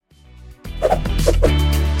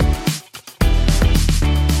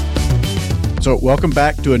So welcome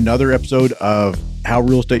back to another episode of How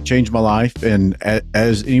Real Estate Changed My Life. And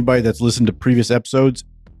as anybody that's listened to previous episodes,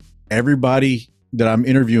 everybody that I'm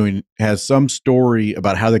interviewing has some story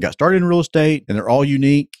about how they got started in real estate, and they're all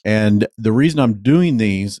unique. And the reason I'm doing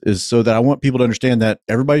these is so that I want people to understand that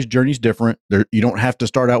everybody's journey is different. You don't have to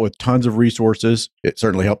start out with tons of resources. It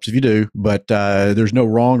certainly helps if you do, but there's no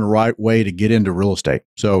wrong or right way to get into real estate.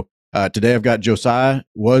 So today I've got Josiah,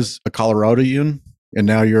 was a Coloradoan, and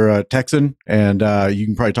now you're a Texan, and you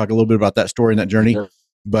can probably talk a little bit about that story and that journey. Sure.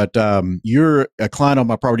 But you're a client on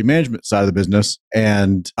my property management side of the business,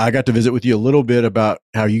 and I got to visit with you a little bit about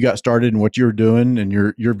how you got started and what you were doing and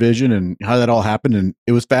your vision and how that all happened. And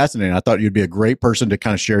it was fascinating. I thought you'd be a great person to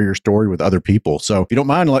kind of share your story with other people. So if you don't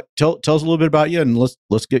mind, tell us a little bit about you, and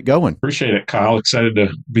let's get going. Appreciate it, Kyle. Excited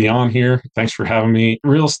to be on here. Thanks for having me.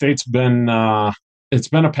 Real estate's been it's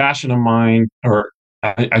been a passion of mine, or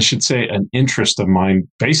I should say an interest of mine,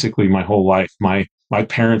 basically my whole life. My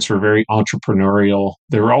parents were very entrepreneurial.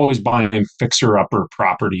 They were always buying fixer-upper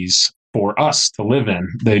properties for us to live in.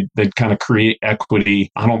 They'd kind of create equity.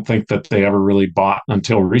 I don't think that they ever really bought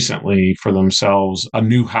until recently for themselves a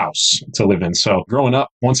new house to live in. So growing up,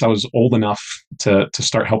 once I was old enough to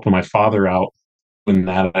start helping my father out, and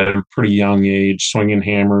that at a pretty young age, swinging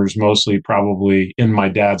hammers, mostly probably in my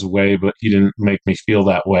dad's way, but he didn't make me feel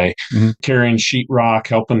that way. Mm-hmm. Carrying sheetrock,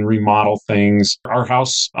 helping remodel things. Our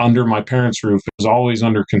house under my parents' roof was always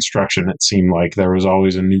under construction. It seemed like there was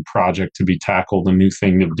always a new project to be tackled, a new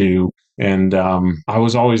thing to do. And I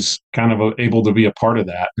was always kind of able to be a part of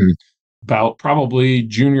that. And about probably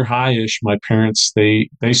junior high-ish, my parents, they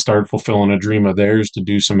started fulfilling a dream of theirs to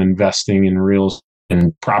do some investing in real estate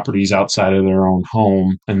and properties outside of their own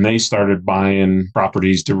home. And they started buying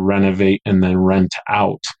properties to renovate and then rent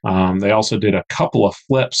out. They also did a couple of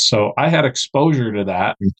flips. So I had exposure to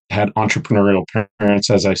that and had entrepreneurial parents,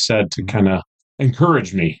 as I said, to kind of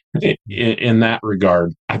encourage me in that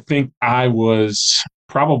regard. I think I was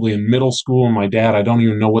probably in middle school, and my dad, I don't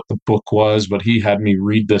even know what the book was, but he had me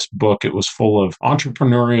read this book. It was full of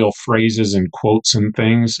entrepreneurial phrases and quotes and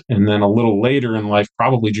things. And then a little later in life,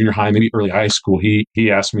 probably junior high, maybe early high school,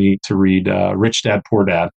 he asked me to read Rich Dad, Poor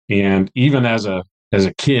Dad. And even as a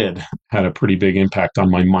kid, had a pretty big impact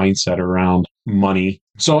on my mindset around money.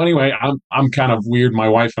 So anyway, I'm kind of weird. My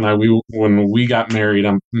wife and I, when we got married,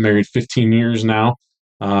 I'm married 15 years now.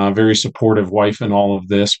 Very supportive wife in all of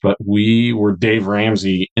this, but we were Dave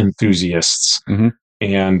Ramsey enthusiasts. Mm-hmm.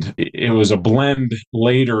 And it was a blend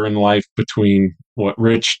later in life between what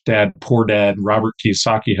Rich Dad, Poor Dad, Robert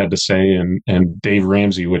Kiyosaki had to say and Dave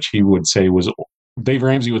Ramsey, which Dave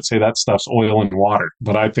Ramsey would say that stuff's oil and water.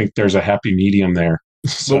 But I think there's a happy medium there.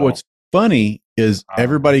 So, but what's funny is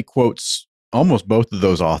everybody quotes almost both of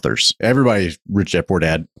those authors. Everybody's Rich Dad, Poor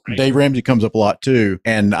Dad. Right. Dave Ramsey comes up a lot too.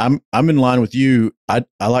 And I'm in line with you. I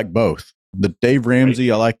like both. The Dave Ramsey,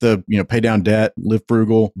 right. I like the, pay down debt, live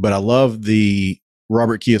frugal, but I love the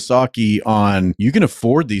Robert Kiyosaki on you can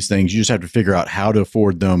afford these things. You just have to figure out how to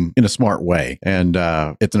afford them in a smart way. And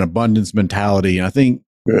it's an abundance mentality. And I think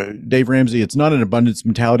Dave Ramsey, it's not an abundance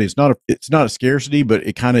mentality. It's not a scarcity, but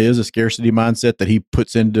it kind of is a scarcity mindset that he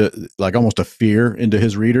puts into like almost a fear into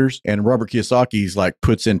his readers. And Robert Kiyosaki's like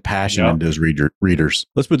puts in passion into his readers.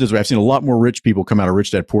 Let's put it this way. I've seen a lot more rich people come out of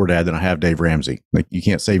Rich Dad, Poor Dad than I have Dave Ramsey. Like you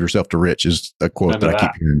can't save yourself to rich is a quote that I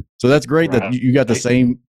keep hearing. So that's great that you got the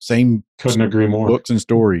same couldn't agree more books and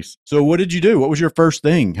stories. So what did you do? What was your first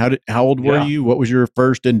thing? How old were you? What was your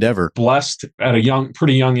first endeavor? Blessed at a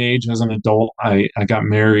pretty young age as an adult. I got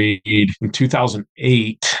married in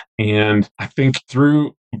 2008. And I think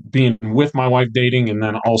through being with my wife, dating, and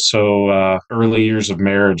then also early years of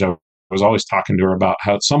marriage, I was always talking to her about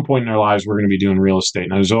how at some point in our lives we're going to be doing real estate.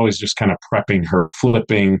 And I was always just kind of prepping her,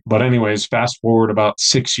 flipping. But anyways, fast forward about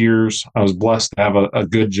 6 years, I was blessed to have a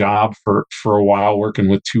good job for a while, working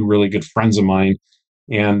with two really good friends of mine.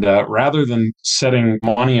 And rather than setting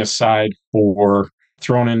money aside for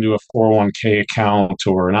thrown into a 401k account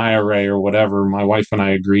or an IRA or whatever, my wife and I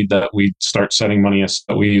agreed that we'd start setting money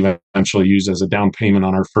that we eventually used as a down payment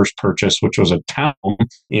on our first purchase, which was a town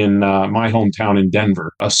in my hometown in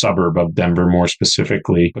Denver, a suburb of Denver more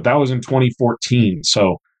specifically. But that was in 2014.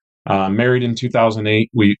 So married in 2008,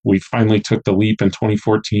 we finally took the leap in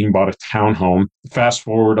 2014, bought a townhome. Fast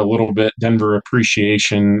forward a little bit, Denver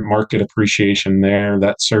appreciation, market appreciation there,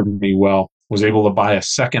 that served me well. Was able to buy a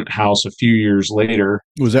second house a few years later.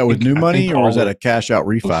 Was that with new money or was that a cash out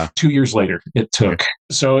refi? 2 years later it took. Okay.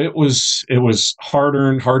 So it was hard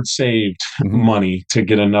earned, hard saved money to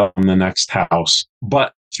get another in the next house.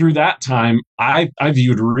 But through that time, I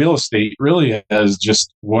viewed real estate really as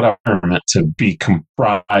just what I meant to be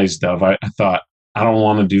comprised of. I thought I don't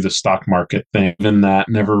want to do the stock market thing. Even that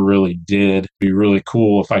never really did. It'd be really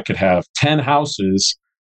cool if I could have 10 houses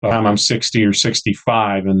by the time I'm 60 or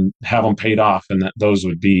 65 and have them paid off, and that those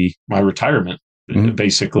would be my retirement,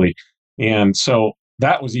 basically. And so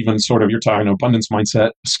that was even sort of, you're talking abundance mindset,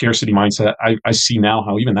 scarcity mindset. I see now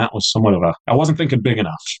how even that was somewhat of I wasn't thinking big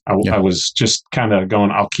enough. I was just kind of going,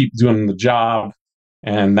 I'll keep doing the job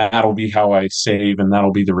and that'll be how I save and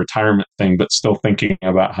that'll be the retirement thing, but still thinking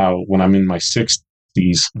about how when I'm in my 60s,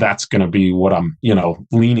 that's going to be what I'm,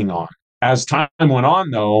 leaning on. As time went on,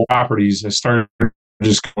 though, properties, I started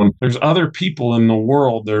just going, there's other people in the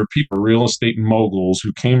world. There are people, real estate moguls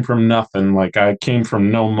who came from nothing. Like I came from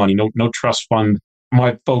no money, no trust fund.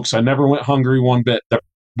 My folks, I never went hungry one bit,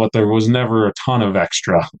 but there was never a ton of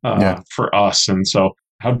extra for us. And so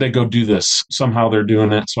how'd they go do this? Somehow they're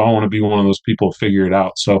doing it. So I want to be one of those people to figure it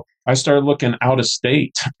out. So I started looking out of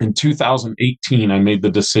state. In 2018, I made the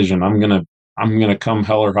decision. I'm gonna come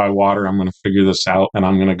hell or high water. I'm gonna figure this out, and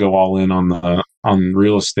I'm gonna go all in on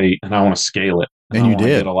real estate, and I want to scale it. And you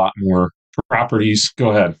did get a lot more properties.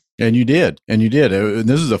 Go ahead. And you did. And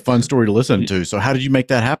this is a fun story to listen to. So how did you make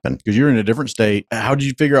that happen? Because you're in a different state. How did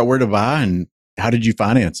you figure out where to buy and how did you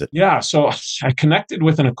finance it? Yeah. So I connected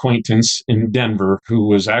with an acquaintance in Denver who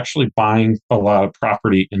was actually buying a lot of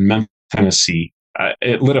property in Memphis, Tennessee.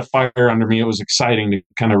 It lit a fire under me. It was exciting to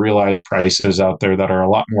kind of realize prices out there that are a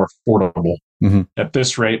lot more affordable. At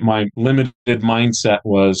this rate, my limited mindset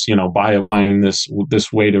was, buying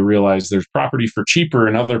this way to realize there's property for cheaper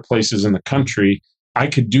in other places in the country. I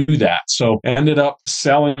could do that. So I ended up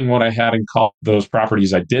selling what I had in college. Those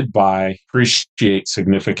properties I did buy appreciate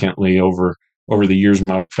significantly over the years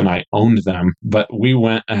my wife and I owned them. But we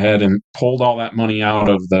went ahead and pulled all that money out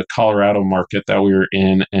of the Colorado market that we were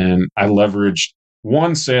in, and I leveraged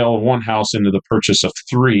one sale of one house into the purchase of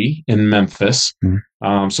 3 in Memphis.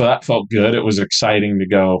 So that felt good. It was exciting to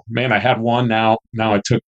go, man, I had one. Now I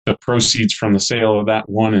took the proceeds from the sale of that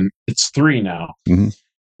one and it's 3 now.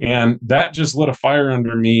 And that just lit a fire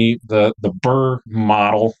under me. The BRRRR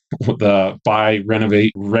model, the buy,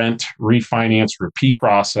 renovate, rent, refinance, repeat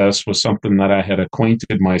process was something that I had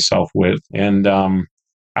acquainted myself with. And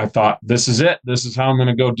I thought, this is it. This is how I'm going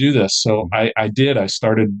to go do this. So I did. I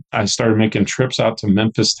started making trips out to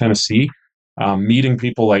Memphis, Tennessee, meeting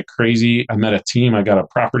people like crazy. I met a team. I got a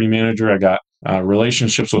property manager. I got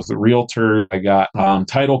relationships with the realtor. I got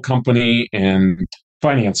title company and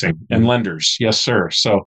financing and lenders. Yes, sir.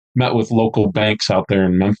 So met with local banks out there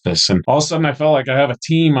in Memphis. And all of a sudden I felt like I have a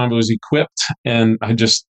team. I was equipped and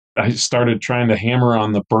I started trying to hammer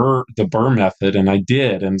on the BRRRR method, and I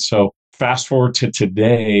did. And so fast forward to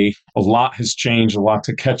today, a lot has changed, a lot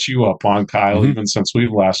to catch you up on, Kyle, even since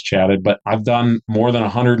we've last chatted. But I've done more than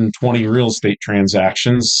 120 real estate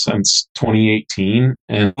transactions since 2018.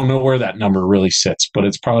 And I don't know where that number really sits, but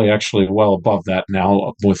it's probably actually well above that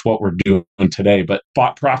now with what we're doing today. But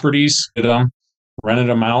bought properties, rented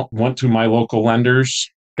them out, went to my local lenders,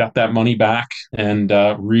 got that money back, and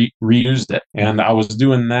reused it. And I was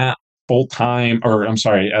doing that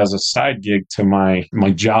as a side gig to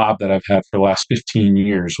my job that I've had for the last 15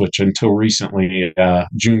 years, which until recently,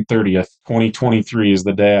 June 30th, 2023 is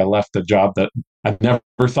the day I left the job that I never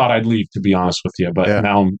thought I'd leave, to be honest with you. But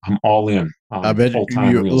now I'm all in. I bet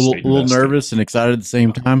you're a little nervous and excited at the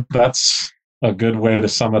same time. That's a good way to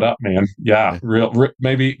sum it up, man. Yeah,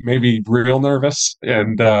 maybe real nervous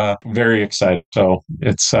and very excited. So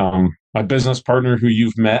it's my business partner who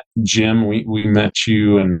you've met, Jim. We met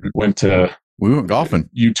you and we went golfing.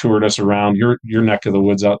 You toured us around your neck of the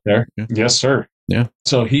woods out there. Yeah. Yes, sir. Yeah.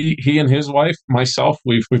 So he and his wife, myself,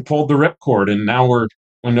 we've pulled the ripcord, and now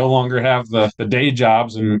we no longer have the day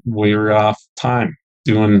jobs, and we're off time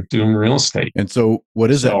doing real estate. And so what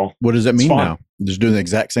does that mean now? Just doing the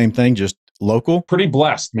exact same thing, just local? Pretty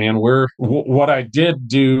blessed, man. What I did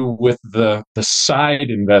do with the side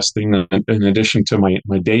investing, in addition to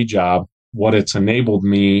my day job, what it's enabled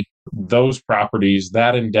me, those properties,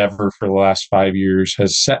 that endeavor for the last 5 years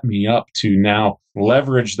has set me up to now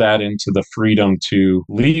leverage that into the freedom to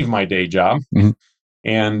leave my day job.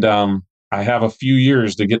 And I have a few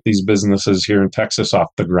years to get these businesses here in Texas off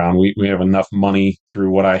the ground. We have enough money through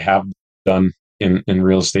what I have done in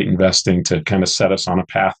real estate investing to kind of set us on a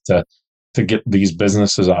path to get these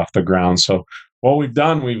businesses off the ground. So what we've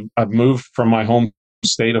done, I've moved from my home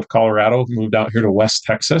state of Colorado, moved out here to West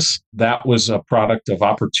Texas. That was a product of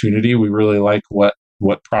opportunity. We really like what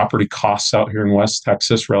property costs out here in West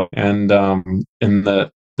Texas. And in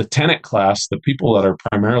the tenant class, the people that are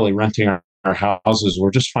primarily renting our houses,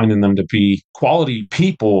 we're just finding them to be quality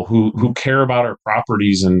people who care about our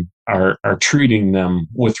properties and are treating them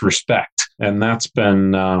with respect. And that's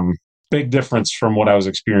been big difference from what I was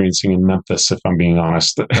experiencing in Memphis, if I'm being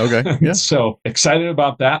honest. Okay. Yeah. So excited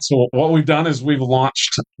about that. So what we've done is we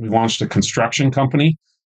launched a construction company.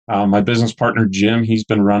 My business partner, Jim, he's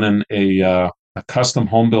been running a custom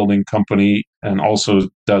home building company and also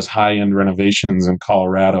does high-end renovations in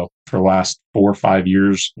Colorado for the last 4 or 5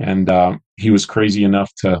 years. And he was crazy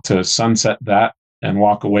enough to sunset that and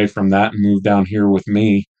walk away from that and move down here with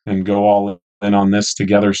me and go all in on this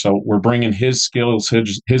together. So we're bringing his skills,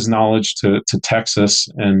 his knowledge to Texas,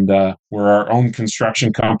 and we're our own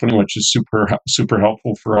construction company, which is super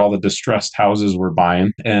helpful for all the distressed houses we're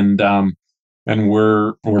buying. And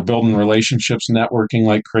we're building relationships, networking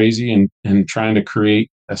like crazy, and trying to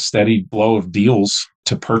create a steady flow of deals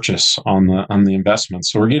to purchase on the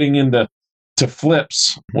investments. So we're getting into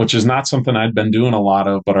flips, which is not something I'd been doing a lot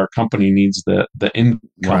of, but our company needs the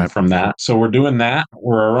income from that. So we're doing that.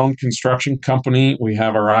 We're our own construction company. We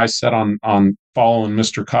have our eyes set on following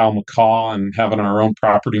Mr. Kyle McCaw and having our own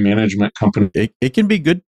property management company. It can be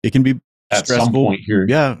good. It can be at stressful. Some point here.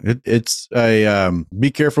 Yeah, it's a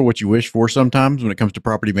be careful what you wish for sometimes when it comes to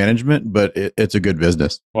property management, but it's a good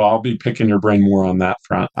business. Well, I'll be picking your brain more on that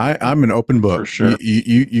front. I'm an open book. For sure.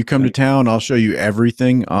 You come to town, I'll show you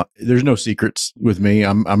everything. There's no secrets with me.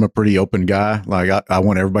 I'm a pretty open guy. Like I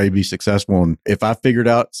want everybody to be successful, and if I figured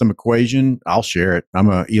out some equation, I'll share it. I'm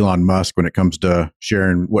a Elon Musk when it comes to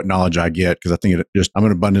sharing what knowledge I get, because I think I'm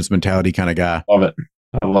an abundance mentality kind of guy. Love it.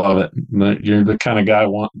 I love it. You're the kind of guy I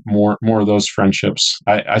want more of those friendships.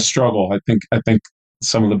 I struggle. I think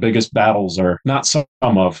some of the biggest battles are not some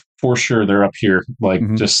of, for sure, they're up here. Like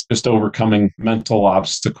just overcoming mental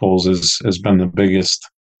obstacles has been the biggest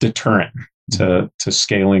deterrent to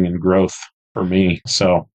scaling and growth for me.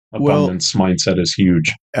 So abundance mindset is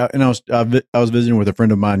huge. And I was visiting with a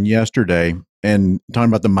friend of mine yesterday, and talking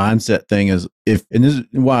about the mindset thing and this is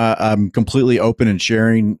why I'm completely open and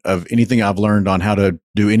sharing of anything I've learned on how to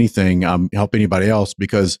do anything, help anybody else,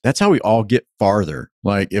 because that's how we all get farther.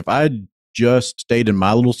 Like if I'd just stayed in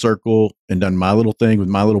my little circle and done my little thing with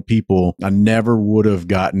my little people, I never would have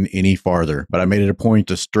gotten any farther. But I made it a point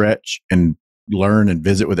to stretch and learn and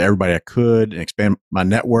visit with everybody I could and expand my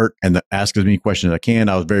network and ask as many questions as I can.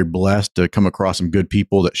 I was very blessed to come across some good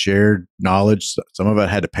people that shared knowledge. Some of it I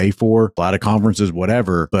had to pay for, a lot of conferences,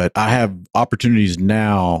 whatever. But I have opportunities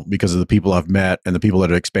now because of the people I've met and the people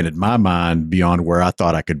that have expanded my mind beyond where I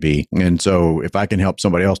thought I could be. And so if I can help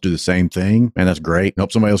somebody else do the same thing, man, that's great.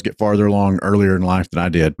 Help somebody else get farther along earlier in life than I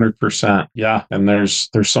did. 100%. Yeah. And there's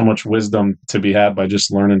so much wisdom to be had by just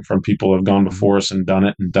learning from people who have gone before us and done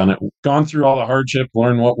it, gone through all the hardship,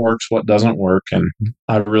 learn what works, what doesn't work. And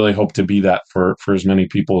I really hope to be that for as many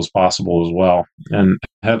people as possible as well. And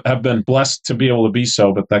have been blessed to be able to be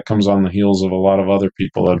so, but that comes on the heels of a lot of other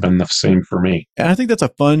people that have been the same for me. And I think that's a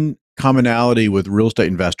fun commonality with real estate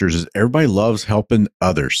investors is everybody loves helping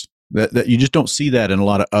others. That you just don't see that in a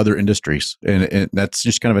lot of other industries. And that's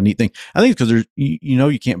just kind of a neat thing. I think it's because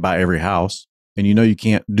you can't buy every house. And you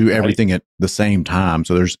can't do everything at the same time.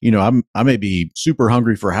 So there's, I may be super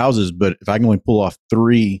hungry for houses, but if I can only pull off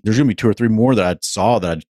 3, there's going to be 2 or 3 more that I saw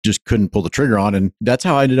that I just couldn't pull the trigger on. And that's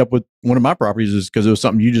how I ended up with one of my properties, is because it was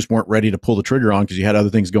something you just weren't ready to pull the trigger on because you had other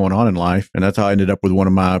things going on in life. And that's how I ended up with one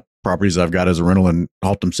of my properties I've got as a rental in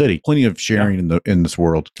Haltom City. Plenty of sharing in this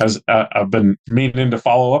world. I've been meaning to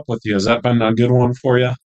follow up with you. Has that been a good one for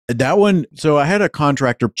you? That one, so I had a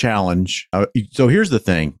contractor challenge. So here's the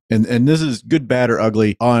thing, and this is good, bad, or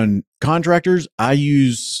ugly. On contractors,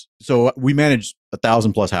 so we manage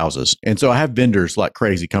 1,000+ houses. And so I have vendors like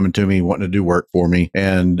crazy coming to me, wanting to do work for me.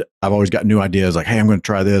 And I've always got new ideas like, hey, I'm going to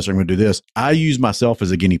try this, or I'm going to do this. I use myself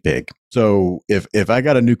as a guinea pig. So if I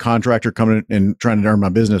got a new contractor coming in and trying to earn my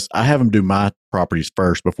business, I have them do my properties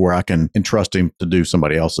first before I can entrust him to do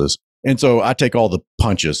somebody else's. And so I take all the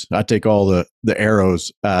punches. I take all the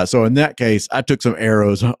arrows. So in that case, I took some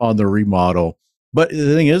arrows on the remodel. But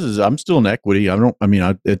the thing is I'm still in equity.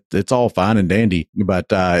 It's all fine and dandy, but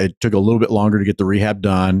it took a little bit longer to get the rehab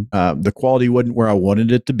done. The quality wasn't where I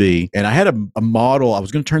wanted it to be. And I had a model. I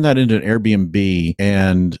was going to turn that into an Airbnb,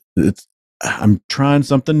 and I'm trying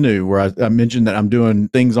something new where I mentioned that I'm doing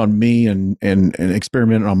things on me and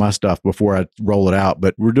experimenting on my stuff before I roll it out.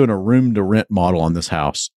 But we're doing a room to rent model on this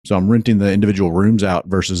house. So I'm renting the individual rooms out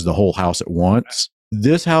versus the whole house at once.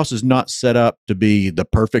 This house is not set up to be the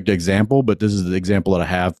perfect example, but this is the example that I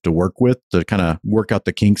have to work with to kind of work out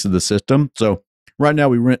the kinks of the system. So right now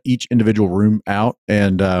we rent each individual room out,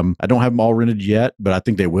 and I don't have them all rented yet, but I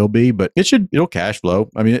think they will be. But it'll cash flow.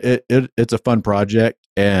 I mean, it's a fun project.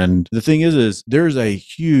 And the thing is there's a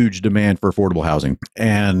huge demand for affordable housing,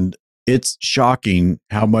 and it's shocking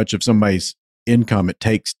how much of somebody's income it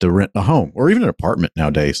takes to rent a home or even an apartment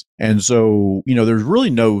nowadays. And so, there's really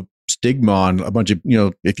no stigma on a bunch of,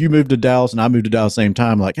 if you move to Dallas and I moved to Dallas at the same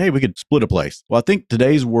time, like, hey, we could split a place. Well, I think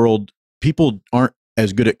today's world, people aren't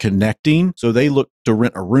as good at connecting. So they look to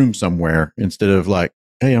rent a room somewhere instead of like,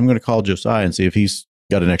 hey, I'm going to call Josiah and see if he's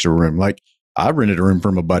got an extra room. Like, I rented a room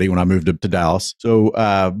from a buddy when I moved to Dallas. So,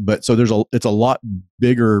 it's a lot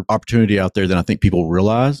bigger opportunity out there than I think people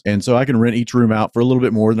realize. And so I can rent each room out for a little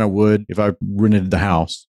bit more than I would if I rented the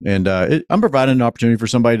house. And I'm providing an opportunity for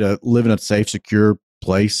somebody to live in a safe, secure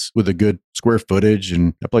place with a good square footage.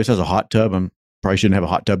 And that place has a hot tub. Probably shouldn't have a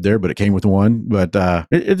hot tub there, but it came with one. But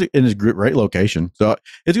it's a great location. So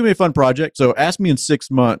it's going to be a fun project. So ask me in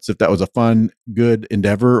 6 months if that was a fun, good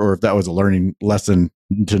endeavor or if that was a learning lesson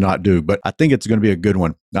to not do. But I think it's going to be a good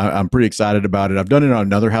one. I'm pretty excited about it. I've done it on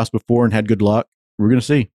another house before and had good luck. We're going to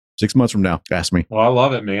see. 6 months from now, ask me. Well, I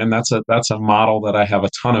love it, man. That's a model that I have a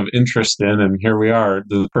ton of interest in. And here we are,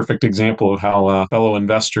 the perfect example of how fellow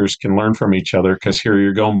investors can learn from each other, because here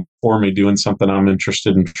you're going for me doing something I'm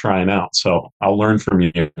interested in trying out. So I'll learn from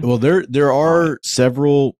you. Well, there are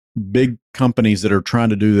several big companies that are trying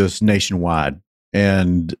to do this nationwide.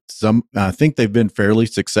 And I think they've been fairly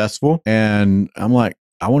successful. And I'm like,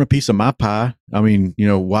 I want a piece of my pie. I mean,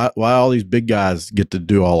 why all these big guys get to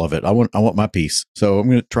do all of it? I want my piece. So I'm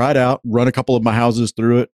going to try it out, run a couple of my houses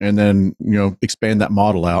through it, and then, expand that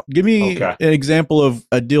model out. Give me an example of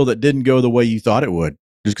a deal that didn't go the way you thought it would,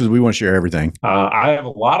 just because we want to share everything. I have a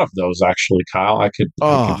lot of those, actually, Kyle. I could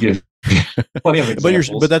give plenty of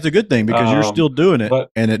examples. But that's a good thing because you're still doing it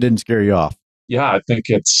and it didn't scare you off. Yeah, I think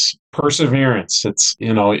it's perseverance. It's,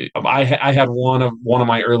 I had one of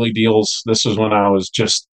my early deals. This was when I was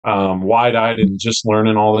just wide-eyed and just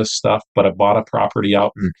learning all this stuff. But I bought a property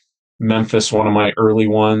out in Memphis, one of my early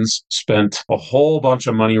ones, spent a whole bunch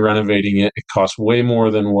of money renovating it. It cost way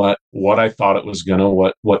more than what I thought it was going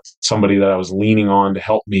to, what somebody that I was leaning on to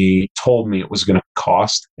help me told me it was going to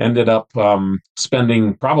cost. Ended up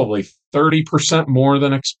spending probably 30% more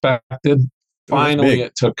than expected. Finally,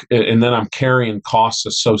 it took, and then I'm carrying costs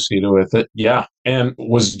associated with it. Yeah. And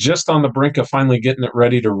was just on the brink of finally getting it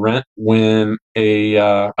ready to rent when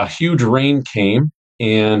a huge rain came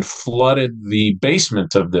and flooded the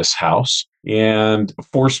basement of this house and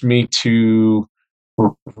forced me to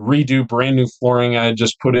redo brand new flooring I had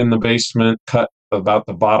just put in the basement, cut about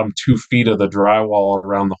the bottom 2 feet of the drywall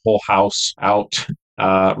around the whole house out.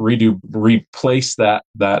 Replace that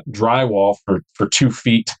drywall for 2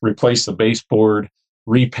 feet, replace the baseboard,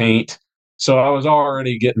 repaint. So I was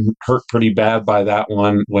already getting hurt pretty bad by that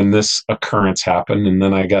one when this occurrence happened. And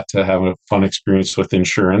then I got to have a fun experience with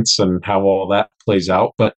insurance and how all that plays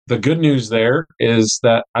out. But the good news there is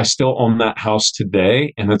that I still own that house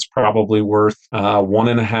today, and it's probably worth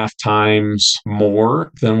 1.5 times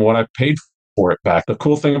more than what I paid for it back. The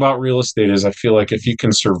cool thing about real estate is I feel like if you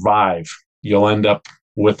can survive, you'll end up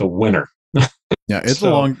with a winner. Yeah,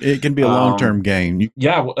 it can be a long-term gain.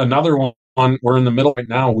 Yeah, another one. We're in the middle right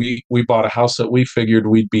now. We bought a house that we figured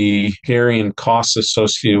we'd be carrying costs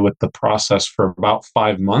associated with the process for about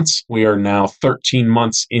 5 months. We are now 13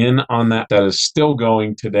 months in on that. That is still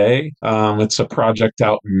going today. It's a project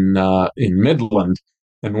out in Midland.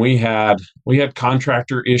 And we had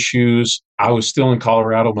contractor issues. I was still in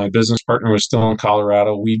Colorado. My business partner was still in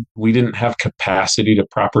Colorado. We didn't have capacity to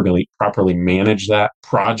properly manage that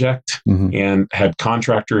project, and had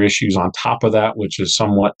contractor issues on top of that, which is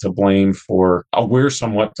somewhat to blame for. We're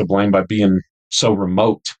somewhat to blame by being so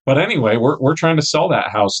remote. But anyway, we're trying to sell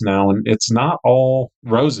that house now, and it's not all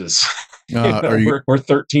roses. We're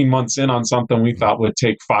 13 months in on something we thought would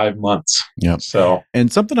take 5 months. Yeah. So,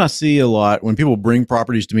 and something I see a lot when people bring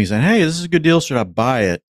properties to me saying, "Hey, this is a good deal. Should I buy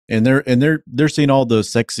it?" And they're seeing all the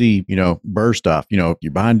sexy, BRRRR stuff.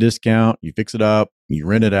 You're buying discount, you fix it up, you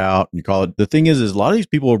rent it out, and you call it. The thing is a lot of these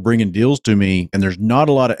people are bringing deals to me, and there's not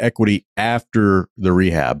a lot of equity after the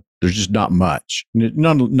rehab. There's just not much,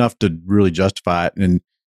 not enough to really justify it. And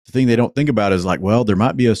the thing they don't think about is like, well, there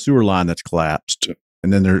might be a sewer line that's collapsed.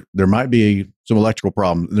 And then there might be some electrical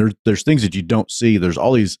problems. There's things that you don't see. There's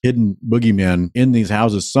all these hidden boogeymen in these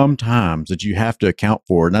houses sometimes that you have to account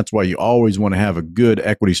for. And that's why you always want to have a good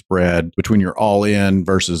equity spread between your all-in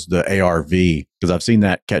versus the ARV, because I've seen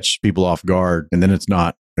that catch people off guard, and then it's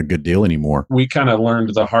not a good deal anymore. We kind of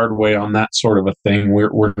learned the hard way on that sort of a thing.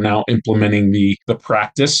 We're now implementing the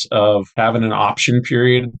practice of having an option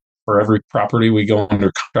period. For every property we go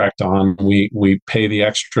under contract on, we pay the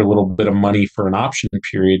extra little bit of money for an option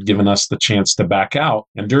period, giving us the chance to back out.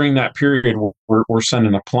 And during that period, we're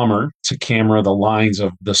sending a plumber to camera the lines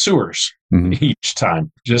of the sewers. each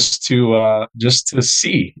time, just to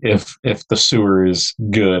see if the sewer is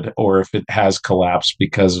good or if it has collapsed,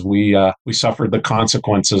 because we suffered the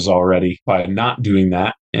consequences already by not doing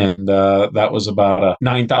that. And that was about a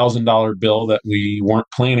 $9,000 bill that we weren't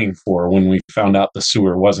planning for when we found out the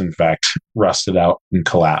sewer was in fact rusted out and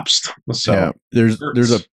collapsed. So yeah,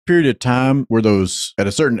 there's a period of time where those, at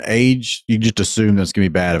a certain age, you just assume that's going to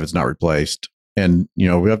be bad if it's not replaced. And,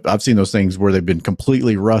 I've seen those things where they've been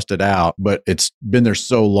completely rusted out, but it's been there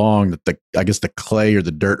so long that I guess the clay or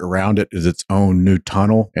the dirt around it is its own new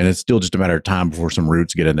tunnel. And it's still just a matter of time before some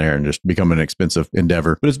roots get in there and just become an expensive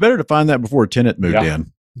endeavor. But it's better to find that before a tenant moved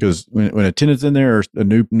in. Because when a tenant's in there or a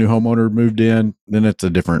new homeowner moved in, then it's a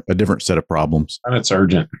different set of problems. And it's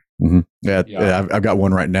urgent. Mm-hmm. Yeah. I've got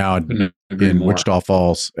one right now in Wichita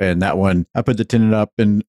Falls, and that one I put the tenant up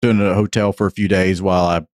in doing a hotel for a few days while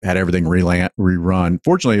I had everything rerun.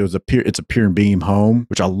 Fortunately, it's a pier and beam home,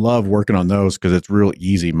 which I love working on those because it's real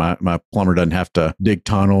easy. My plumber doesn't have to dig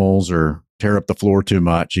tunnels or tear up the floor too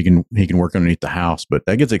much. He can work underneath the house, but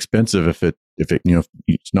that gets expensive if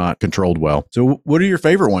it's not controlled well. So what are your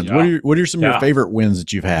favorite ones? Yeah. What are some of your favorite wins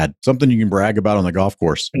that you've had? Something you can brag about on the golf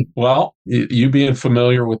course? Well, you being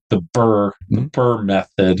familiar with the Burr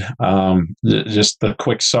method, just the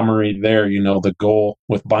quick summary there, the goal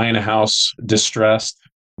with buying a house distressed,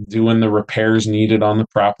 doing the repairs needed on the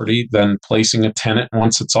property, then placing a tenant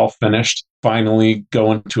once it's all finished, finally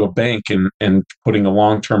going to a bank and putting a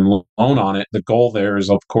long-term loan on it. The goal there is,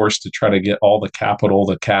 of course, to try to get all the capital,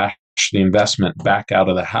 the cash, the investment back out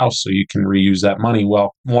of the house so you can reuse that money.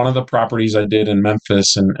 Well, one of the properties I did in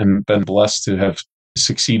Memphis and been blessed to have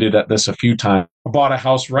succeeded at this a few times. I bought a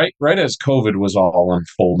house right as COVID was all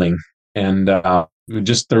unfolding. And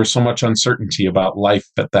there was so much uncertainty about life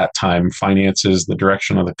at that time, finances, the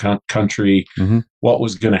direction of the country, what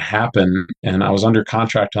was going to happen. And I was under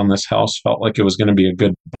contract on this house, felt like it was going to be a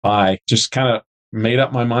good buy, just kind of made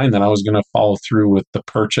up my mind that I was going to follow through with the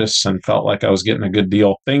purchase and felt like I was getting a good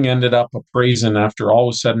deal. Thing ended up appraising after all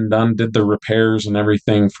was said and done, did the repairs and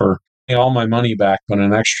everything for all my money back, but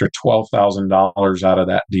an extra $12,000 out of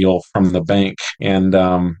that deal from the bank. And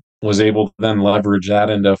was able to then leverage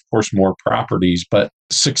that into, of course, more properties. But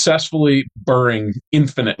successfully burring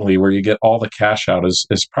infinitely where you get all the cash out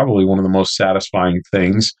is probably one of the most satisfying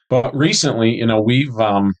things. But recently,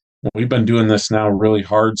 we've been doing this now really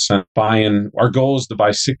hard since our goal is to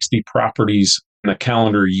buy 60 properties in a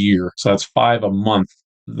calendar year. So that's 5 a month.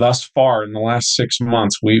 Thus far, in the last 6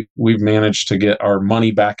 months, we've managed to get our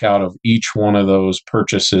money back out of each one of those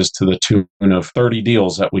purchases to the tune of 30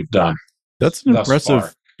 deals that we've done. That's an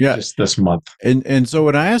impressive, just this month. And so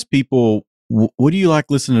when I ask people, what do you like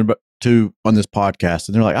listening to on this podcast?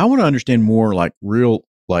 And they're like, I want to understand more, like real,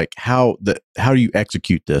 like how do you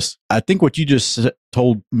execute this? I think what you just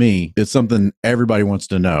told me is something everybody wants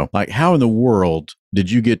to know. Like, how in the world did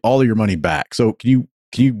you get all of your money back? So can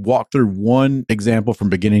you walk through one example from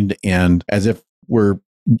beginning to end as if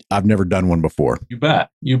I've never done one before? You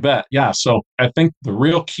bet. Yeah. So I think the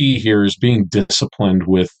real key here is being disciplined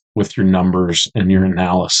with your numbers and your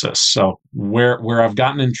analysis. So where I've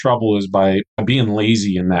gotten in trouble is by being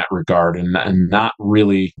lazy in that regard and not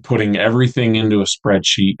really putting everything into a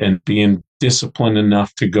spreadsheet and being disciplined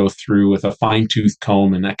enough to go through with a fine-tooth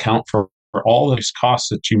comb and account for all those costs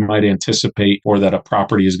that you might anticipate or that a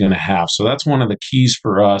property is going to have. So that's one of the keys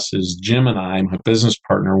for us is Jim and I, my business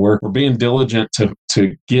partner, we're being diligent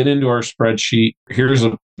to get into our spreadsheet. Here's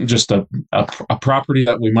just a property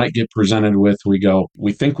that we might get presented with.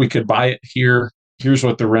 We think we could buy it here. Here's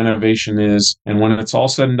what the renovation is. And when it's all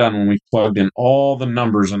said and done, when we've plugged in all the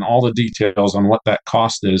numbers and all the details on what that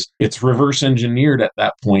cost is, it's reverse engineered at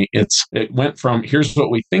that point. It went from here's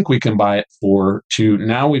what we think we can buy it for to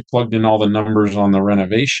now we've plugged in all the numbers on the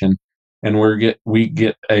renovation and we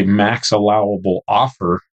get a max allowable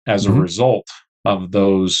offer as a result of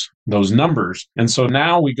those numbers. And so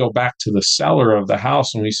now we go back to the seller of the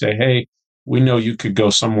house and we say, hey, we know you could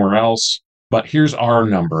go somewhere else, but here's our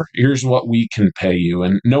number. Here's what we can pay you.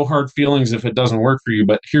 And no hard feelings if it doesn't work for you,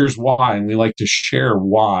 but here's why. And we like to share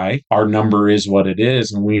why our number is what it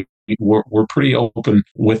is. And we're pretty open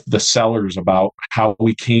with the sellers about how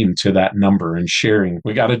we came to that number and sharing.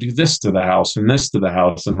 We got to do this to the house and this to the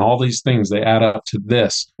house and all these things, they add up to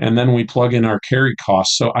this. And then we plug in our carry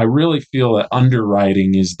costs. So I really feel that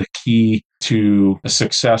underwriting is the key to a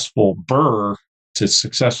successful BRRRR. To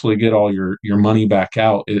successfully get all your money back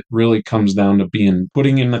out, it really comes down to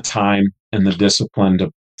putting in the time and the discipline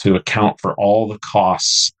to account for all the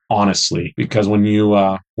costs honestly. Because when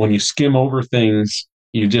you skim over things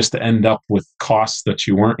you just end up with costs that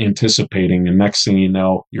you weren't anticipating. And next thing you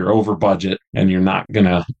know, you're over budget and you're not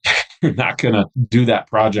gonna you're not gonna do that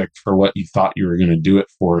project for what you thought you were gonna do it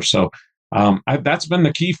for. So that's been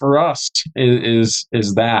the key for us is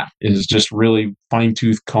just really fine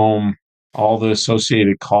tooth comb all the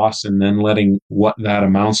associated costs and then letting what that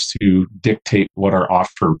amounts to dictate what our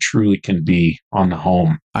offer truly can be on the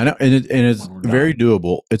home. I know, and it's very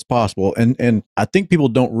doable. It's possible, and I think people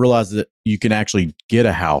don't realize that you can actually get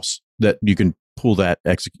a house that you can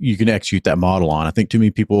you can execute that model on. I think too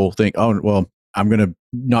many people think, oh, well, I'm going to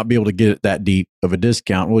not be able to get it that deep of a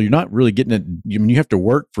discount. Well, you're not really getting it. I mean, you have to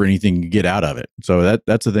work for anything you get out of it. So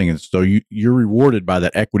that's the thing. And so you're rewarded by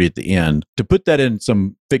that equity at the end. To put that in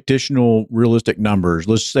some fictional, realistic numbers,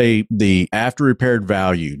 let's say the after repaired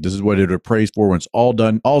value, this is what it would appraise for when it's all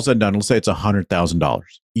said and done. Let's say it's $100,000.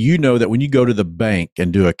 You know that when you go to the bank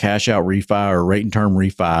and do a cash out refi or rate and term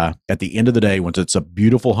refi, at the end of the day, once it's a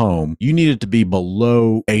beautiful home, you need it to be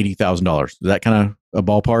below $80,000. Is that kind of a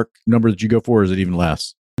ballpark number that you go for, or is it even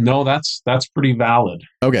less? No, that's pretty valid.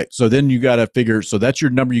 Okay, so then you got to figure. So that's your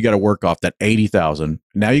number you got to work off, that 80,000.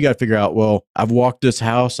 Now you got to figure out. Well, I've walked this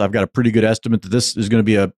house. I've got a pretty good estimate that this is going to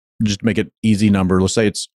be just to make it easy number. Let's say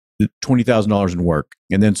it's $20,000 in work,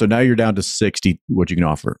 and then so now you're down to 60. What you can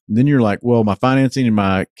offer. Then you're like, well, my financing and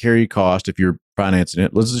my carry cost, if you're financing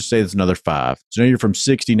it, let's just say it's another 5. So now you're from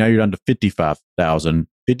 60. Now you're down to 55,000.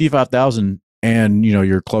 55,000. And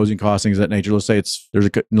your closing costs, things of that nature. Let's say it's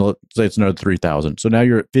another 3,000. So now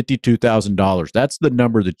you're at $52,000. That's the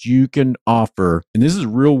number that you can offer. And this is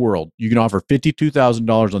real world. You can offer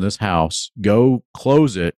 $52,000 on this house. Go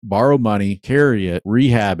close it, borrow money, carry it,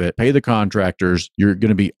 rehab it, pay the contractors. You're going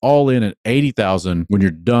to be all in at $80,000 when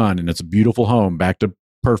you're done, and it's a beautiful home, back to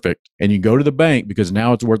perfect. And you go to the bank because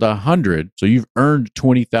now it's worth $100. So you've earned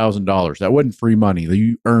 $20,000. That wasn't free money.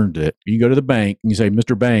 You earned it. You go to the bank and you say,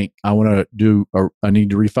 Mr. Bank, I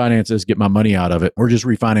need to refinance this, get my money out of it, or just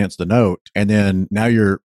refinance the note. And then now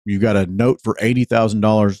you've got a note for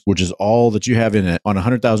 $80,000, which is all that you have in it on a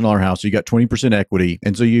 $100,000 house. So you got 20% equity.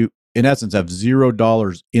 And so you, in essence, have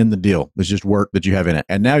 $0 in the deal. It's just work that you have in it.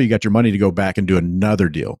 And now you got your money to go back and do another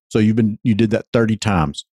deal. So you did that 30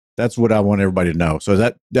 times. That's what I want everybody to know. So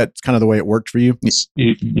that's kind of the way it worked for you.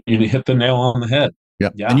 You hit the nail on the head.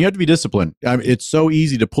 Yep. Yeah. And you have to be disciplined. I mean, it's so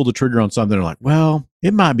easy to pull the trigger on something like, well,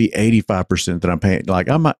 it might be 85% that I'm paying. Like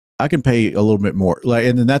I can pay a little bit more. Like,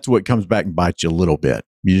 and then that's what comes back and bites you a little bit.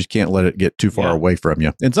 You just can't let it get too far away from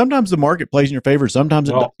you. And sometimes the market plays in your favor.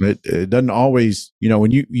 Sometimes it doesn't always,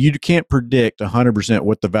 when you can't predict 100%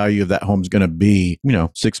 what the value of that home is going to be,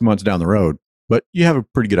 6 months down the road. But you have a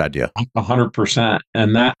pretty good idea. 100%.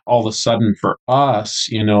 And that all of a sudden for us,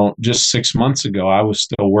 just 6 months ago, I was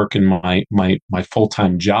still working my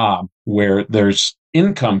full-time job where there's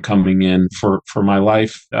income coming in for my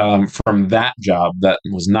life from that job that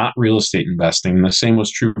was not real estate investing. And the same was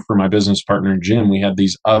true for my business partner, Jim. We had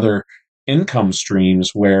these other income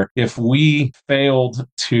streams where if we failed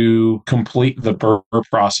to complete the BRRRR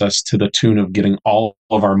process to the tune of getting all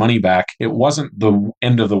of our money back, it wasn't the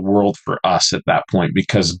end of the world for us at that point,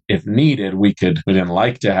 because if needed, we didn't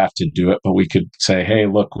like to have to do it, but we could say, hey,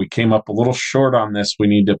 look, we came up a little short on this. We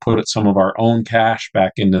need to put some of our own cash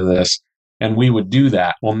back into this. And we would do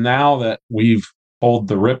that. Well, now that we've pulled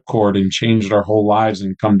the ripcord and changed our whole lives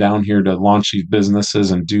and come down here to launch these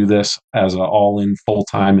businesses and do this as an all-in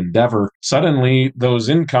full-time endeavor, suddenly those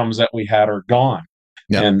incomes that we had are gone.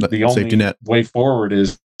 Yep, and the only way forward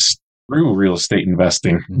is through real estate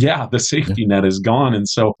investing. Yeah, the safety net is gone. And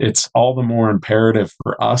so it's all the more imperative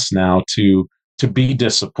for us now to be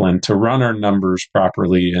disciplined, to run our numbers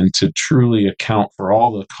properly, and to truly account for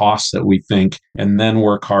all the costs that we think, and then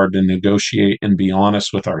work hard to negotiate and be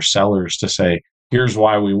honest with our sellers to say, here's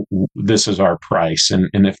why this is our price. And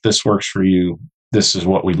if this works for you, this is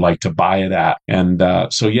what we'd like to buy it at. And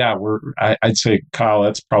I'd say, Kyle,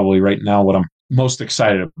 that's probably right now what I'm most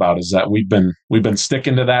excited about, is that we've been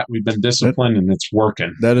sticking to that. We've been disciplined and it's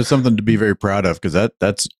working. That is something to be very proud of, because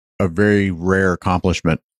that's a very rare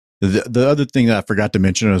accomplishment. The other thing that I forgot to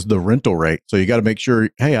mention is the rental rate. So you got to make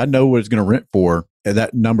sure, hey, I know what it's going to rent for. And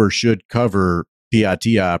that number should cover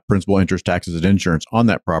PITI, principal, interest, taxes, and insurance on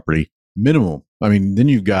that property minimum. I mean, then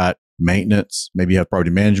you've got maintenance, maybe you have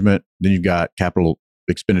property management, then you've got capital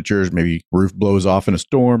expenditures, maybe roof blows off in a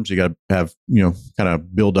storm. So you got to have, kind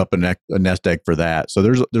of build up a nest egg for that. So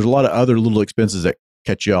there's a lot of other little expenses that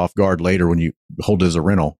catch you off guard later when you hold it as a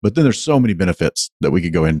rental. But then there's so many benefits that we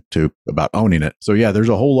could go into about owning it. So yeah, there's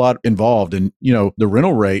a whole lot involved. And, the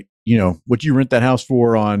rental rate, what you rent that house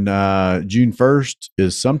for on June 1st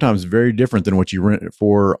is sometimes very different than what you rent it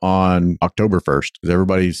for on October 1st, because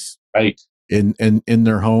everybody's right. in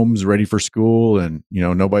their homes, ready for school, and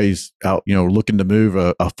nobody's out looking to move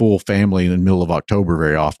a full family in the middle of October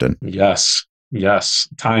very often. Yes,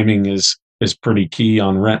 timing is pretty key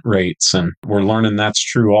on rent rates, and we're learning that's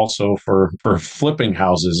true also for flipping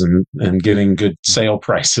houses and getting good sale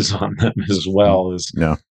prices on them as well. Is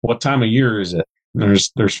what time of year is it?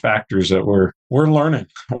 There's factors that we're learning.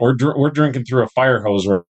 We're drinking through a fire hose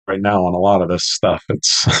right now on a lot of this stuff.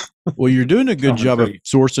 It's well, you're doing a good job of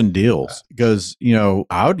sourcing deals, because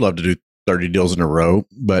I would love to do 30 deals in a row,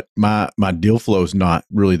 but my deal flow is not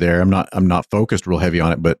really there. I'm not focused real heavy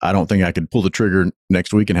on it, but I don't think I could pull the trigger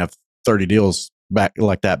next week and have 30 deals back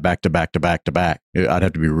like that, back to back to back to back. I'd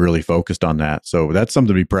have to be really focused on that. So that's something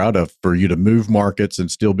to be proud of, for you to move markets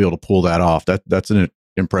and still be able to pull that off. That's an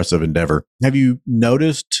impressive endeavor. Have you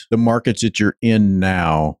noticed the markets that you're in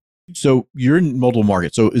now? So you're in multiple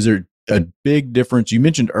markets. So is there a big difference? You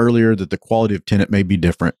mentioned earlier that the quality of tenant may be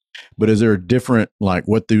different, but is there a different, like,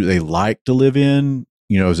 what do they like to live in?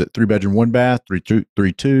 Is it 3-bedroom, 1-bath,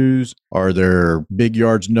 3 twos? Are there big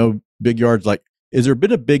yards, no big yards? Like, is there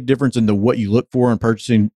been a big difference in what you look for in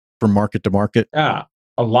purchasing from market to market? Yeah,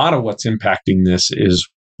 a lot of what's impacting this is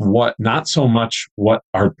not so much what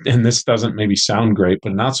our, and this doesn't maybe sound great,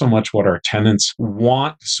 but not so much what our tenants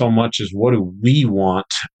want so much as what do we want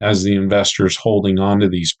as the investors holding on to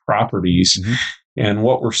these properties. Mm-hmm. And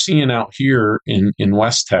what we're seeing out here in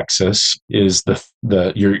West Texas is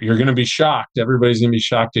you're going to be shocked. Everybody's going to be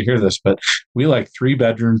shocked to hear this, but we like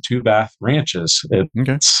 3-bedroom, 2-bath ranches.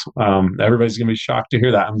 Everybody's going to be shocked to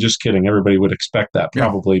hear that. I'm just kidding. Everybody would expect that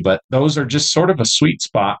probably, but those are just sort of a sweet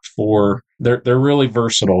spot for. They're really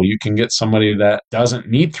versatile. You can get somebody that doesn't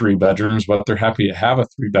need 3 bedrooms, but they're happy to have a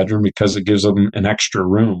 3-bedroom because it gives them an extra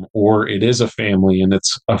room. Or it is a family and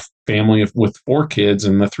it's a family with 4 kids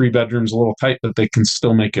and the 3-bedroom's a little tight, but they can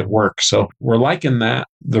still make it work. So we're liking that.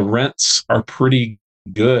 The rents are pretty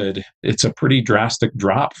good. It's a pretty drastic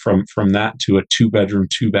drop from that to a 2-bedroom,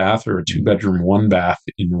 2-bath or a 2-bedroom, 1-bath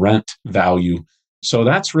in rent value. So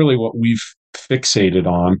that's really what we've fixated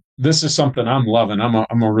on. This is something I'm loving.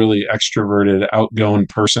 I'm a really extroverted, outgoing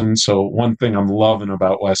person. So one thing I'm loving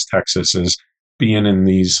about West Texas is being in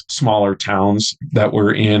these smaller towns that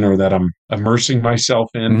we're in or that I'm immersing myself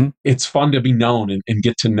in. Mm-hmm. It's fun to be known and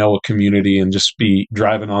get to know a community and just be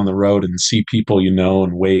driving on the road and see people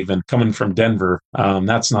and wave. And coming from Denver,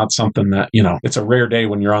 that's not something that, it's a rare day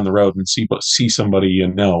when you're on the road and see somebody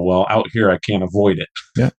Well, out here, I can't avoid it.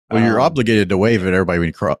 Yeah. Well, you're obligated to wave at everybody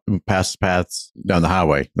when you pass paths down the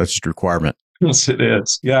highway. That's just a requirement. Yes, it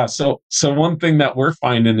is. Yeah. So one thing that we're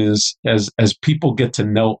finding is as people get to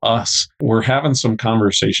know us, we're having some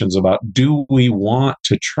conversations about, do we want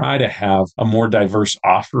to try to have a more diverse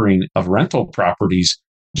offering of rental properties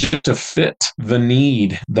just to fit the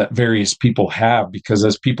need that various people have? Because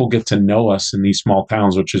as people get to know us in these small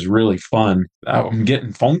towns, which is really fun, I'm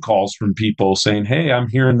getting phone calls from people saying, "Hey, I'm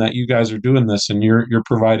hearing that you guys are doing this and you're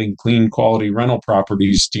providing clean quality rental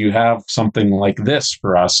properties. Do you have something like this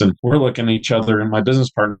for us?" And we're looking at each other and my business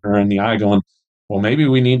partner in the eye going, well, maybe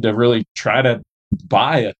we need to really try to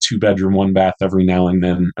buy a 2-bedroom, 1-bath every now and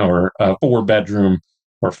then, or a 4-bedroom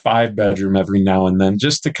or 5-bedroom every now and then,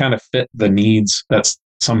 just to kind of fit the needs that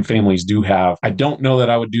some families do have. I don't know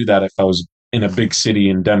that I would do that if I was in a big city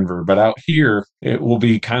in Denver, but out here, it will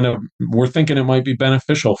be we're thinking it might be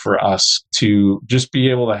beneficial for us to just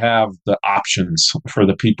be able to have the options for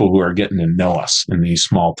the people who are getting to know us in these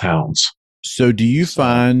small towns. So do you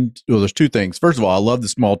find, there's 2 things. First of all, I love the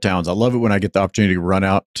small towns. I love it when I get the opportunity to run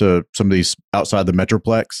out to some of these outside the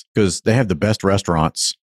Metroplex, because they have the best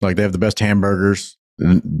restaurants. Like, they have the best hamburgers.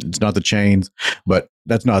 It's not the chains, but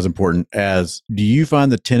that's not as important as, do you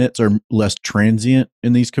find the tenants are less transient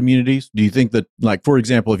in these communities? Do you think that, like, for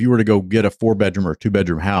example, if you were to go get a 4-bedroom or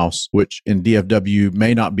 2-bedroom house, which in DFW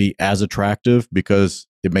may not be as attractive because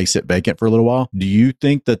it may sit vacant for a little while, do you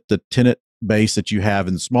think that the tenant base that you have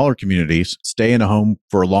in the smaller communities stay in a home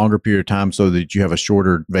for a longer period of time so that you have a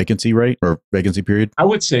shorter vacancy rate or vacancy period? I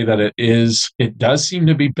would say that it does seem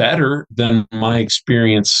to be better than my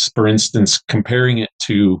experience. For instance, comparing it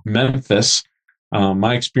to Memphis,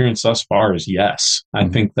 my experience thus far is yes. I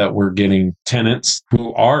think that we're getting tenants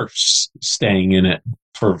who are staying in it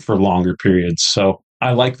for longer periods. So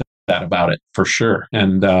I like that about it for sure.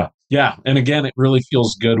 And yeah. And again, it really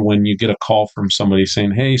feels good when you get a call from somebody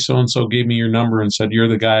saying, "Hey, so-and-so gave me your number and said, you're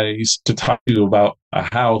the guys to talk to about a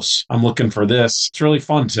house. I'm looking for this." It's really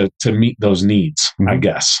fun to meet those needs, I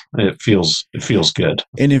guess. It feels good.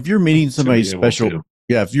 And if you're meeting somebody special,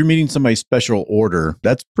 if you're meeting somebody special order,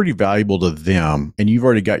 that's pretty valuable to them. And you've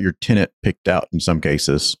already got your tenant picked out in some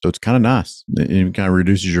cases. So it's kind of nice. It kind of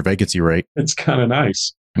reduces your vacancy rate. It's kind of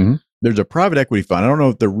nice. Mm-hmm. there's a private equity fund. I don't know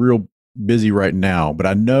if they're real busy right now, but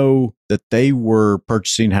I know that they were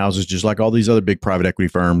purchasing houses just like all these other big private equity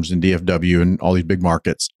firms in DFW and all these big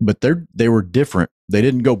markets. But they were different. They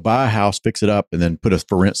didn't go buy a house, fix it up, and then put a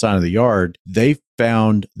for rent sign in the yard. They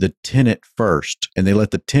found the tenant first, and they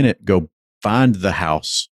let the tenant go find the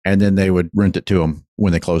house, and then they would rent it to them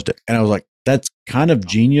when they closed it. And I was like, that's kind of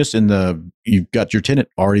genius you've got your tenant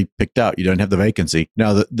already picked out. You don't have the vacancy.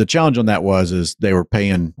 Now, the challenge on that is they were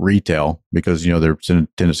paying retail because, they're sending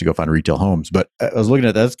tenants to go find retail homes. But I was looking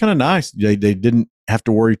at that. It's kind of nice. They didn't have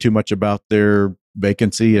to worry too much about their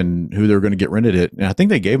vacancy and who they were going to get rented it. And I think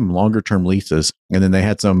they gave them longer term leases. And then they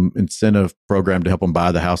had some incentive program to help them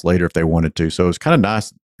buy the house later if they wanted to. So it was kind of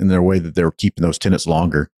nice in their way that they were keeping those tenants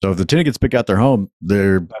longer. So if the tenant gets to pick out their home,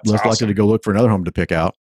 they're less likely to go look for another home to pick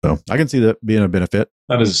out. So I can see that being a benefit.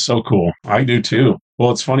 That is so cool. I do too. Well,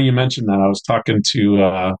 it's funny you mentioned that. I was talking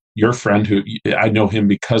to your friend who I know him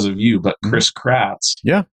because of you, but Chris Kratz.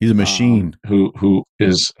 Yeah, he's a machine. Who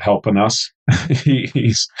is helping us.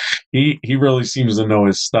 he really seems to know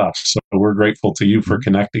his stuff. So we're grateful to you for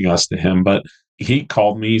connecting us to him. But he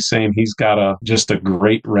called me saying he's got just a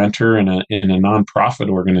great renter in a nonprofit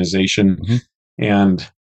organization,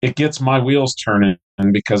 and it gets my wheels turning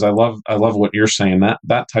because I love what you're saying.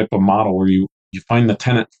 That type of model where you find the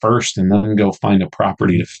tenant first and then go find a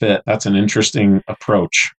property to fit. That's an interesting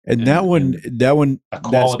approach. And that one, a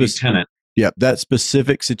quality tenant. Yeah, that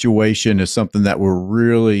specific situation is something that we're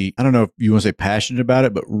really, I don't know if you want to say passionate about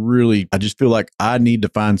it, but really, I just feel like I need to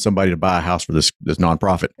find somebody to buy a house for this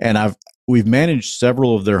nonprofit. And we've managed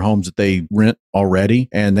several of their homes that they rent already,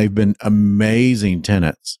 and they've been amazing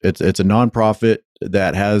tenants. It's a nonprofit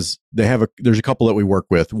that there's a couple that we work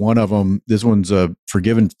with. One of them, this one's a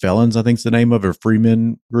Forgiven Felons, I think is the name of it,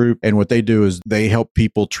 Freeman group. And what they do is they help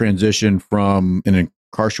people transition from an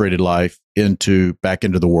incarcerated life back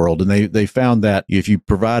into the world. And they found that if you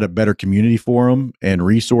provide a better community for them and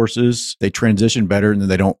resources, they transition better and then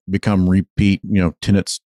they don't become repeat,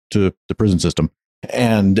 tenants to the prison system.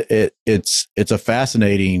 And it's a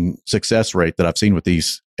fascinating success rate that I've seen with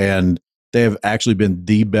these. And they have actually been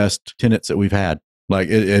the best tenants that we've had. Like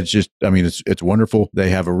it's just, it's wonderful. They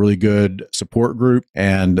have a really good support group.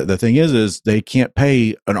 And the thing is they can't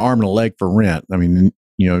pay an arm and a leg for rent.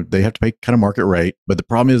 They have to pay kind of market rate. But the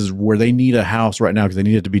problem is where they need a house right now because they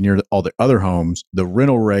need it to be near all the other homes, the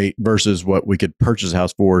rental rate versus what we could purchase a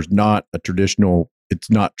house for is not it's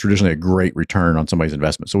not traditionally a great return on somebody's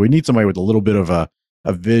investment. So we need somebody with a little bit of a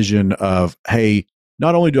vision of, hey,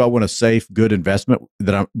 not only do I want a safe, good investment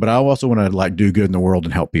but I also want to do good in the world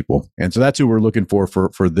and help people. And so that's who we're looking for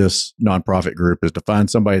this nonprofit group, is to find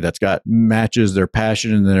somebody that's got matches their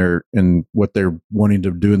passion and what they're wanting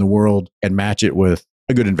to do in the world and match it with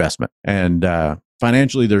a good investment. And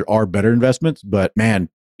financially, there are better investments, but man,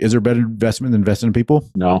 is there better investment than investing in people?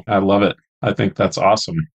 No, I love it. I think that's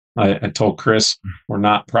awesome. I told Chris we're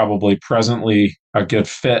not probably presently a good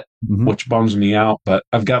fit, which bums me out. But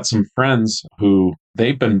I've got some friends who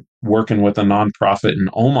they've been working with a nonprofit in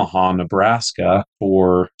Omaha, Nebraska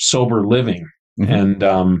for sober living. And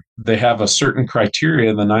they have a certain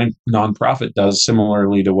criteria the nonprofit does,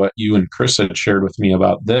 similarly to what you and Chris had shared with me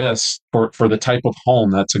about this, for the type of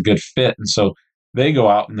home that's a good fit. And so they go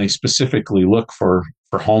out and they specifically look for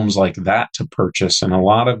homes like that to purchase. And a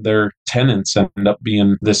lot of their tenants end up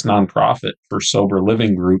being this nonprofit for sober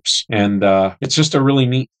living groups. And it's just a really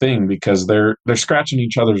neat thing because they're scratching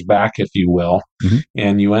each other's back, if you will.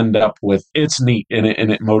 And you end up with, it's neat and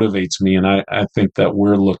it motivates me. And I think that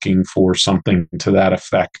we're looking for something to that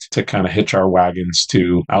effect to kind of hitch our wagons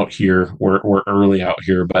to out here. We're early out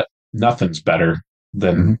here, but nothing's better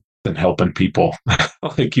than helping people,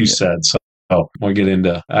 like you said. So we'll get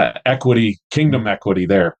into equity, kingdom equity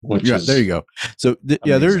there, which is there you go. So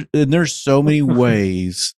there's so many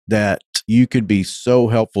ways that you could be so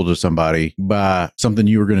helpful to somebody by something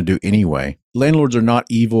you were going to do anyway. Landlords are not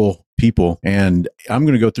evil people, and I'm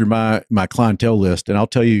going to go through my clientele list, and I'll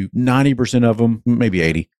tell you 90% of them, maybe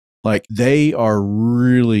 80. Like they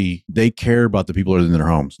care about the people that are in their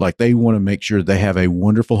homes. Like they want to make sure they have a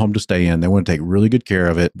wonderful home to stay in. They want to take really good care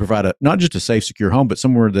of it, provide not just a safe, secure home, but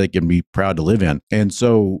somewhere they can be proud to live in. And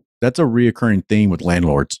so that's a reoccurring theme with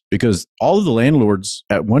landlords because all of the landlords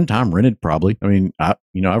at one time rented probably. I've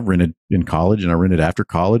rented in college and I rented after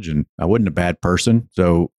college and I wasn't a bad person.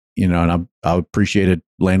 So, and I appreciated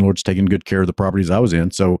landlords taking good care of the properties I was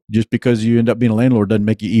in. So just because you end up being a landlord doesn't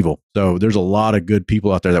make you evil. So there's a lot of good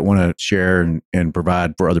people out there that want to share and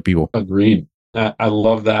provide for other people. Agreed. I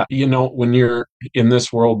love that. When you're in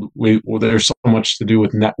this world, there's so much to do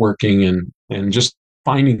with networking and just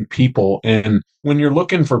finding people. And when you're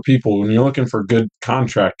looking for people, when you're looking for good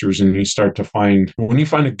contractors, and you start to find, when you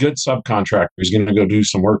find a good subcontractor who's going to go do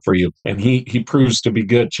some work for you, and he proves to be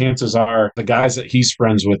good, chances are the guys that he's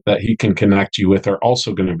friends with that he can connect you with are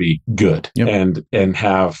also going to be good. Yep. And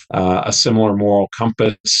have a similar moral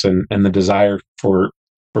compass, and the desire for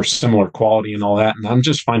similar quality and all that. And I'm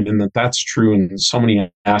just finding that that's true in so many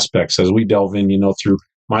aspects as we delve in, through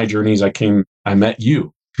my journeys. I met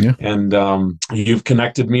you. Yeah. And you've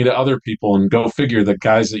connected me to other people, and go figure, the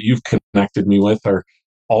guys that you've connected me with are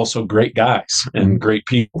also great guys and great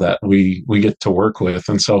people that we get to work with.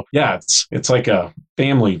 And so, yeah, it's like a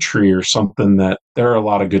family tree or something, that there are a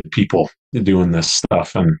lot of good people doing this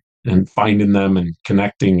stuff, and finding them and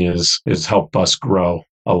connecting is helped us grow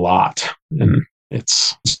a lot. And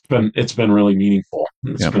it's been really meaningful.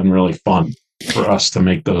 It's been really fun for us to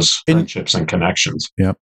make those friendships and connections.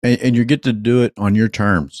 Yeah. And you get to do it on your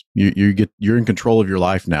terms. You're in control of your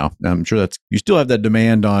life now. I'm sure you still have that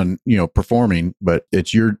demand on, performing, but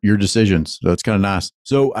it's your decisions. So it's kind of nice.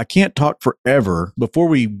 So I can't talk forever. Before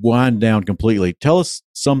we wind down completely, tell us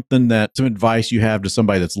some advice you have to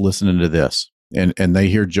somebody that's listening to this, and they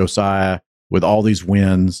hear Josiah with all these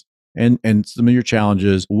wins and some of your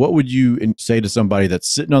challenges. What would you say to somebody that's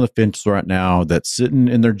sitting on the fence right now, that's sitting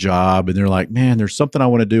in their job, and they're like, man, there's something I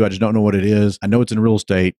want to do. I just don't know what it is. I know it's in real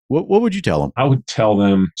estate. What would you tell them? I would tell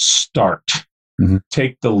them, start.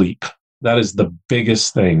 Take the leap. That is the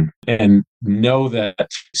biggest thing. And know that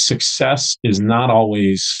success is not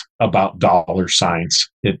always about dollar signs.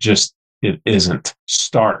 It isn't.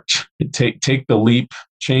 Start. Take the leap.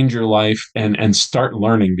 Change your life, and start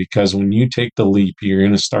learning, because when you take the leap, you're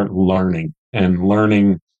going to start learning, and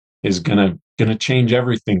learning is going to change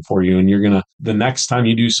everything for you. And the next time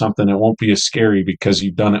you do something, it won't be as scary because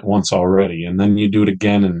you've done it once already, and then you do it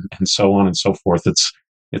again, and so on and so forth.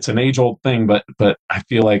 It's an age old thing, but I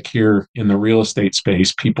feel like here in the real estate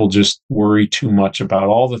space, people just worry too much about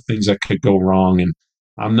all the things that could go wrong. And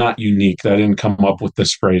I'm not unique. I didn't come up with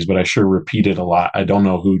this phrase, but I sure repeat it a lot. I don't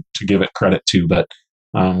know who to give it credit to, but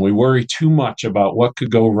we worry too much about what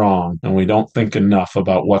could go wrong, and we don't think enough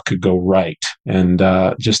about what could go right. And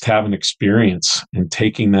just have an experience and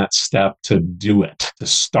taking that step to do it, to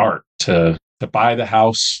start, to buy the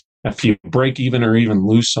house. If you break even or even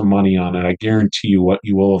lose some money on it, I guarantee you what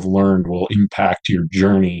you will have learned will impact your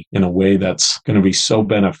journey in a way that's going to be so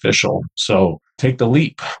beneficial. So take the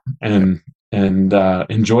leap and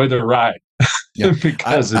enjoy the ride. Yeah.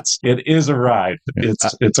 Because it is a ride.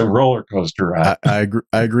 It's a roller coaster ride. I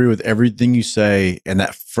agree with everything you say. And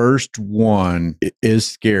that first one is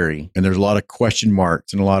scary. And there's a lot of question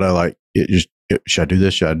marks and a lot of should I do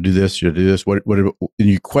this? Should I do this? Should I do this? What? And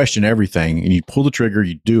you question everything, and you pull the trigger,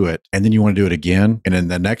 you do it, and then you want to do it again. And then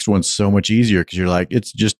the next one's so much easier because you're like,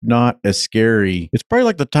 it's just not as scary. It's probably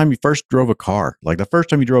like the time you first drove a car. Like the first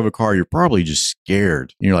time you drove a car, you're probably just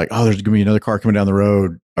scared. And you're like, oh, there's going to be another car coming down the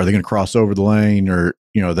road. Are they going to cross over the lane? Or,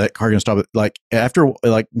 that car going to stop?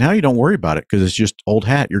 Now you don't worry about it because it's just old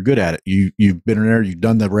hat. You're good at it. You've been in there. You've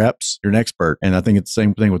done the reps. You're an expert. And I think it's the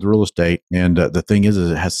same thing with real estate. And the thing is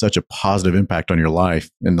it has such a positive impact on your life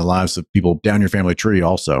and the lives of people down your family tree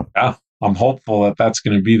also. Yeah. I'm hopeful that that's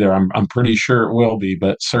going to be there. I'm pretty sure it will be,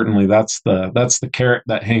 but certainly that's the carrot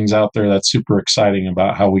that hangs out there. That's super exciting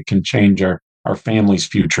about how we can change our families'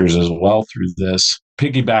 futures as well through this.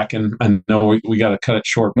 Piggybacking, I know we got to cut it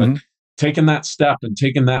short, but taking that step and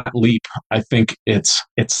taking that leap, I think it's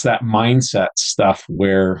that mindset stuff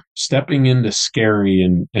where stepping into scary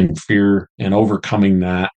and fear and overcoming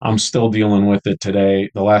that. I'm still dealing with it today.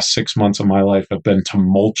 The last 6 months of my life have been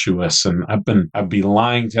tumultuous, and I'd be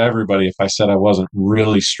lying to everybody if I said I wasn't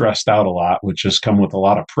really stressed out a lot, which has come with a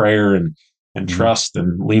lot of prayer and trust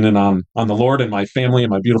and leaning on the Lord and my family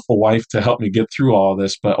and my beautiful wife to help me get through all of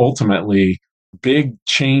this. But ultimately, big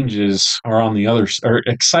changes are on the other, or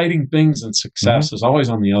exciting things and success is always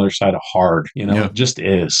on the other side of hard. It just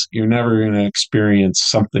is. You're never going to experience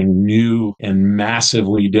something new and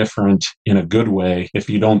massively different in a good way if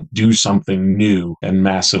you don't do something new and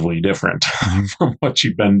massively different from what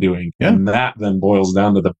you've been doing. Yeah. And that then boils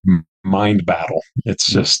down to the mind battle. It's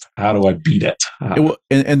just, how do I beat it?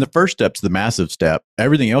 And the first step's the massive step.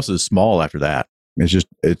 Everything else is small after that. It's just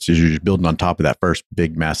you're just building on top of that first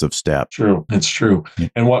big, massive step. True. It's true. Yeah.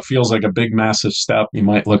 And what feels like a big, massive step, you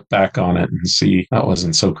might look back on it and see that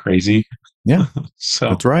wasn't so crazy. Yeah. So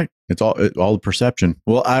that's right. It's all the perception.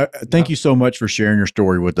 Well, I thank you so much for sharing your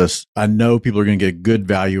story with us. I know people are going to get good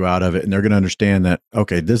value out of it, and they're going to understand that,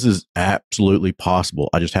 okay, this is absolutely possible.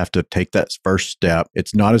 I just have to take that first step.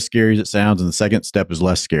 It's not as scary as it sounds, and the second step is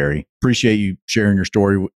less scary. Appreciate you sharing your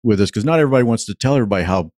story with us, because not everybody wants to tell everybody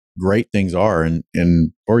how great things are and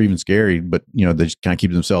or even scary, but they just kind of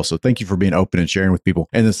keep themselves. So thank you for being open and sharing with people.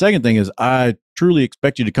 And the second thing is I truly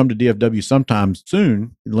expect you to come to DFW sometime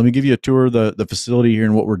soon. Let me give you a tour of the facility here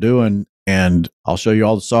and what we're doing. And I'll show you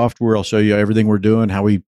all the software. I'll show you everything we're doing, how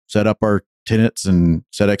we set up our tenants and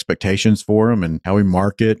set expectations for them and how we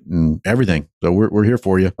market and everything. So we're here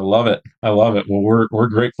for you. I love it. Well, we're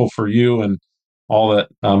grateful for you and all that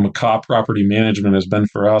Macaw Property Management has been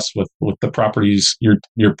for us with the properties,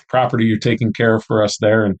 your property you're taking care of for us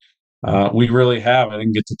there. And we really have. I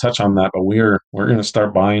didn't get to touch on that, but we're going to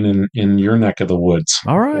start buying in your neck of the woods.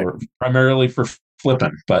 All right. Primarily for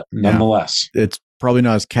flipping, but nonetheless. Yeah. It's probably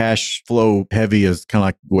not as cash flow heavy as kind of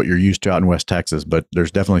like what you're used to out in West Texas, but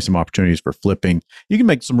there's definitely some opportunities for flipping. You can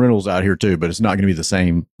make some rentals out here too, but it's not going to be the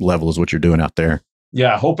same level as what you're doing out there.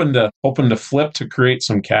 Yeah, hoping to flip to create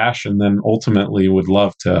some cash, and then ultimately would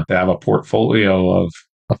love to have a portfolio of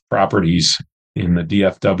properties in the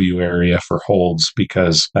DFW area for holds,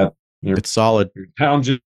 because it's solid. Your town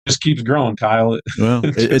just keeps growing, Kyle. Well,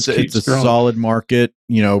 it's a solid market.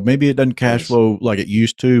 Maybe it doesn't cash flow like it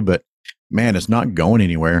used to, but man, it's not going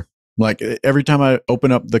anywhere. Like every time I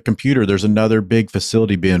open up the computer, there's another big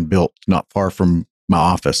facility being built not far from my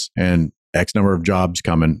office, and X number of jobs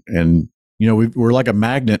coming. And we're like a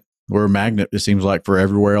magnet. We're a magnet, it seems like, for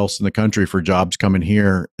everywhere else in the country for jobs coming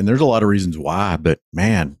here. And there's a lot of reasons why, but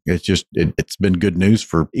man, it's been good news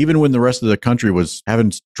for even when the rest of the country was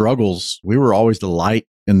having struggles. We were always the light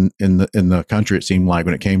in the country, it seemed like,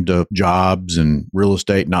 when it came to jobs and real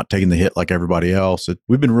estate, not taking the hit like everybody else.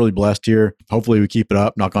 We've been really blessed here. Hopefully we keep it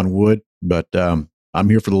up, knock on wood, but I'm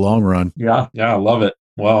here for the long run. Yeah, I love it.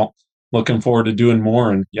 Well, looking forward to doing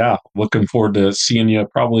more, and looking forward to seeing you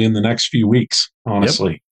probably in the next few weeks,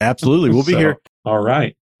 honestly. Yep, absolutely. We'll be here. All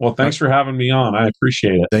right. Well, thanks for having me on. I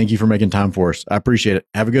appreciate it. Thank you for making time for us. I appreciate it.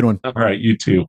 Have a good one. All right. You too.